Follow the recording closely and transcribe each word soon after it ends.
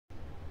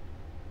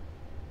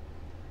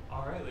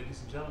Alright, ladies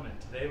and gentlemen,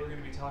 today we're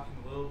going to be talking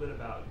a little bit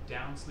about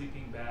down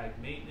sleeping bag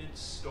maintenance,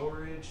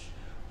 storage,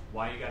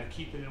 why you got to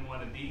keep it in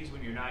one of these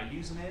when you're not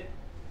using it,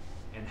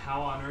 and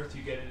how on earth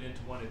you get it into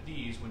one of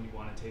these when you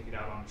want to take it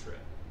out on a trip.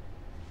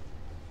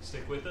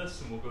 Stick with us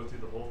and we'll go through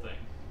the whole thing.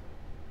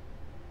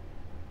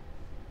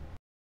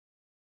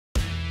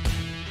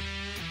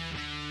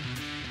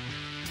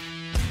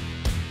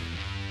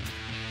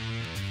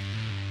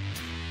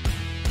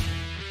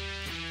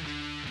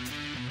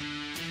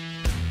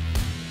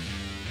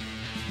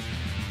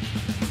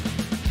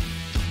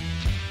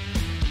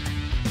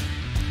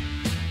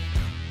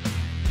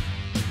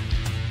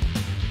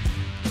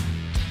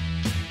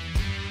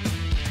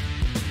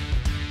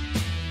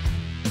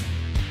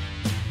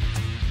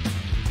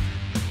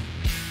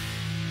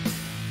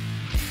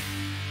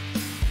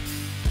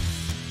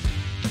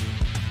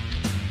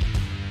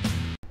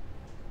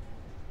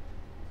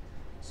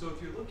 So if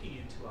you're looking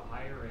into a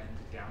higher end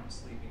down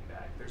sleeping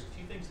bag, there's a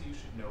few things that you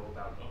should know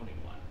about owning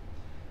one.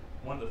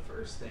 One of the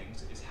first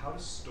things is how to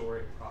store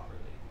it properly.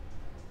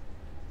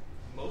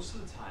 Most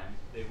of the time,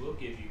 they will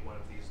give you one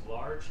of these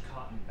large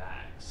cotton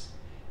bags.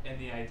 And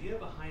the idea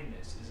behind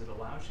this is it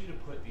allows you to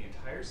put the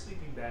entire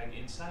sleeping bag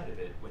inside of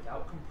it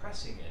without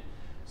compressing it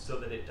so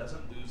that it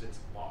doesn't lose its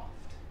loft.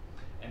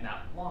 And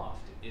that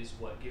loft is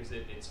what gives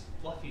it its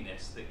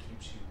fluffiness that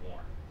keeps you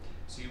warm.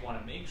 So you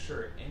want to make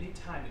sure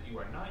anytime that you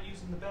are not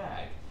using the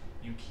bag,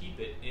 you keep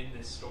it in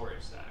this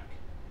storage sack.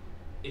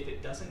 If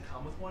it doesn't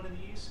come with one of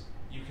these,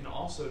 you can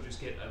also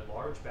just get a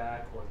large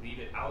bag or leave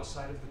it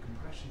outside of the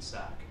compression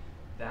sack.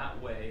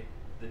 That way,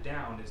 the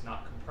down is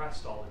not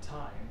compressed all the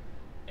time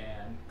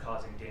and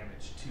causing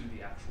damage to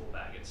the actual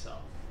bag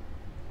itself.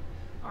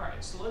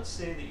 Alright, so let's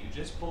say that you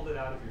just pulled it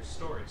out of your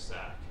storage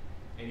sack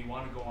and you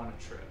want to go on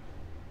a trip.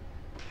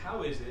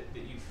 How is it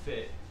that you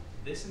fit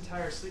this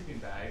entire sleeping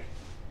bag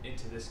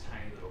into this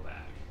tiny little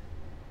bag?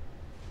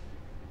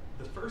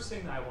 The first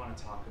thing that I want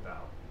to talk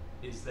about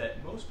is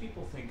that most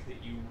people think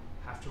that you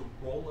have to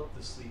roll up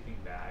the sleeping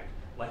bag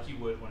like you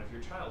would one of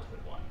your childhood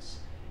ones.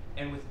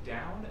 And with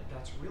down,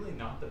 that's really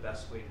not the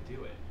best way to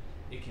do it.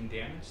 It can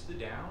damage the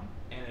down,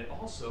 and it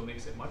also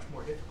makes it much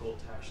more difficult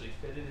to actually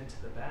fit it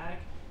into the bag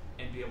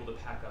and be able to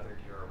pack other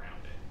gear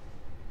around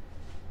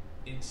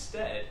it.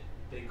 Instead,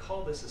 they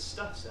call this a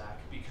stuff sack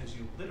because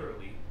you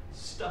literally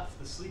stuff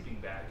the sleeping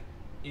bag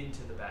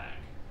into the bag.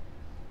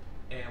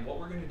 And what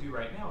we're going to do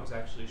right now is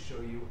actually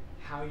show you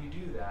how you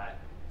do that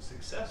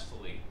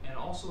successfully and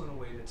also in a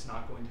way that's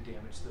not going to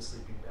damage the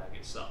sleeping bag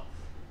itself.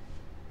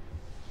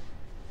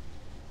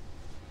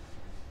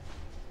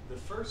 The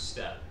first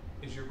step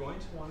is you're going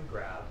to want to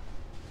grab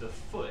the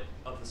foot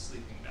of the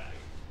sleeping bag.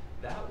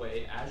 That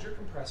way, as you're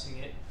compressing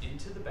it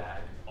into the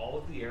bag, all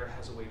of the air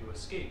has a way to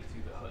escape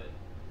through the hood.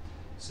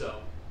 So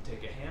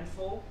take a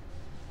handful,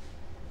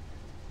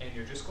 and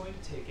you're just going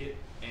to take it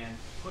and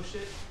push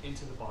it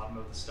into the bottom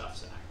of the stuff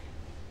sack.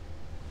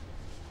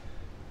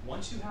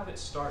 Once you have it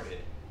started,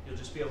 you'll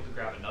just be able to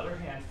grab another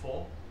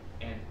handful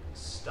and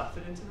stuff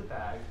it into the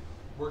bag,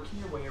 working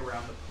your way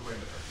around the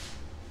perimeter.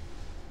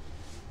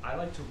 I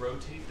like to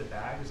rotate the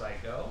bag as I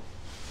go,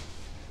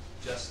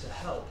 just to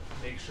help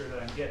make sure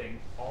that I'm getting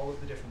all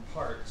of the different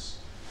parts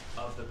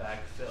of the bag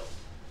filled.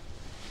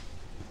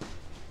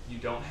 You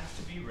don't have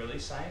to be really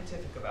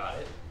scientific about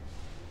it.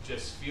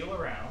 Just feel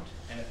around,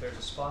 and if there's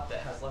a spot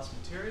that has less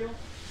material,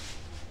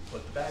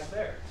 put the bag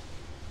there.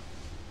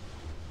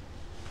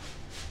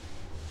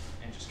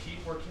 And just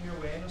keep working your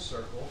way in a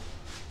circle.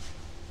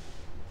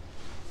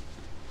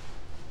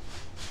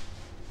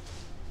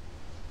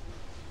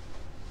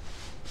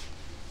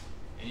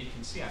 And you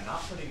can see I'm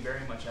not putting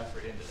very much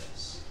effort into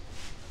this.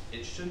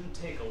 It shouldn't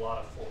take a lot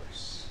of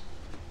force.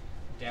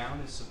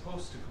 Down is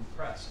supposed to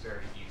compress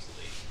very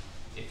easily.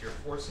 If you're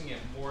forcing it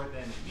more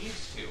than it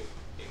needs to,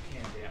 it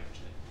can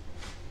damage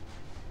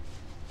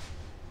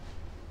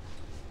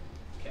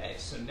it. Okay,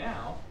 so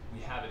now we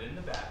have it in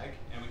the bag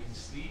and we can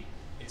see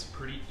it's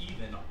pretty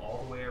even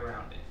all the way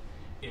around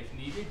it. If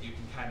needed, you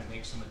can kind of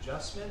make some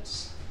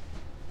adjustments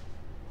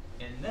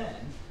and then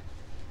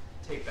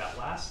take that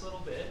last little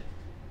bit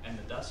and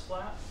the dust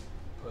flap,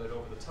 put it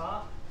over the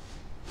top,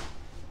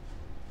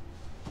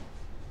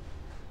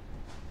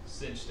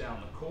 cinch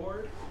down the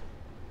cord,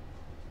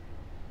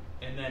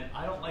 and then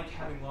I don't like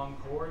having long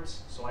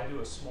cords, so I do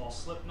a small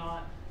slip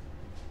knot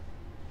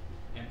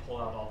and pull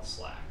out all the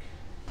slack.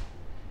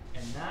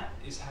 And that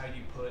is how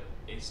you put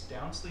a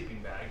down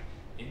sleeping bag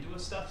into a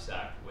stuff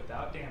sack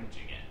without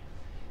damaging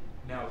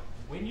it. Now,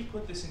 when you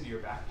put this into your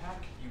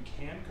backpack, you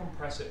can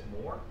compress it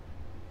more,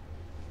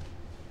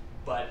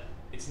 but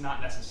it's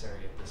not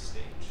necessary at this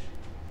stage.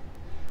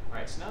 All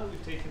right, so now that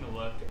we've taken a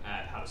look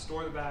at how to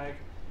store the bag,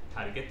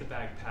 how to get the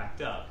bag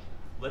packed up,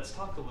 let's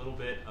talk a little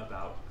bit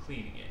about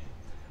cleaning it.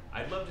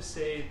 I'd love to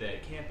say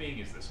that camping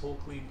is this whole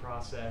clean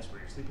process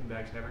where your sleeping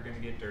bag's never going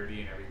to get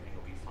dirty and everything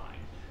will be fine,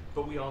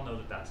 but we all know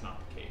that that's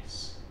not the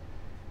case.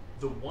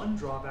 The one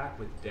drawback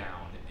with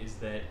down is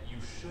that you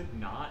should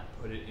not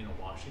put it in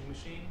a washing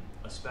machine,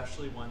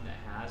 especially one that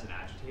has an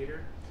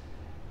agitator,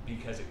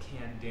 because it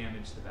can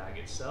damage the bag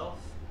itself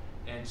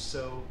And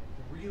so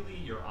really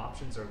your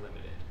options are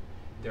limited.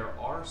 There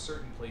are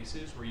certain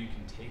places where you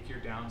can take your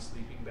down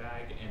sleeping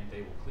bag and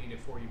they will clean it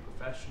for you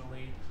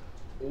professionally,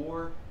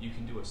 or you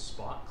can do a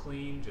spot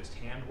clean, just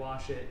hand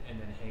wash it and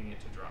then hang it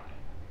to dry.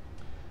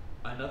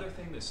 Another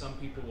thing that some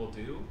people will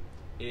do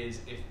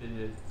is if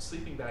the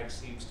sleeping bag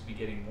seems to be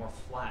getting more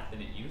flat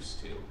than it used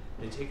to,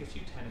 they take a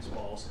few tennis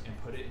balls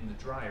and put it in the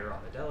dryer on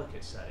the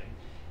delicate setting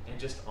and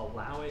just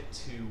allow it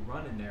to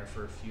run in there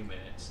for a few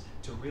minutes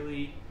to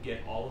really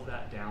get all of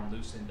that down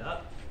loosened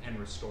up and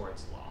restore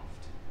its loft.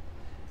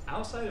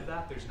 Outside of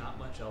that, there's not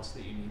much else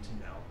that you need to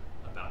know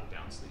about a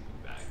down sleeping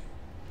bag.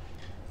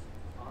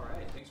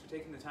 Alright, thanks for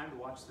taking the time to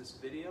watch this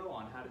video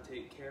on how to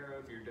take care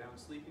of your down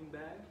sleeping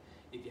bag.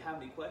 If you have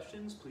any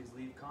questions, please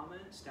leave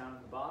comments down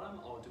at the bottom.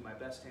 I'll do my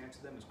best to answer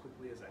them as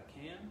quickly as I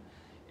can.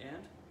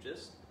 And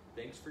just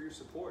thanks for your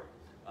support.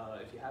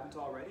 If you haven't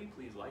already,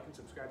 please like and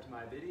subscribe to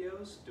my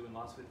videos. Doing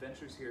lots of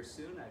adventures here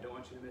soon. I don't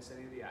want you to miss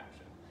any of the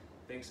action.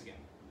 Thanks again.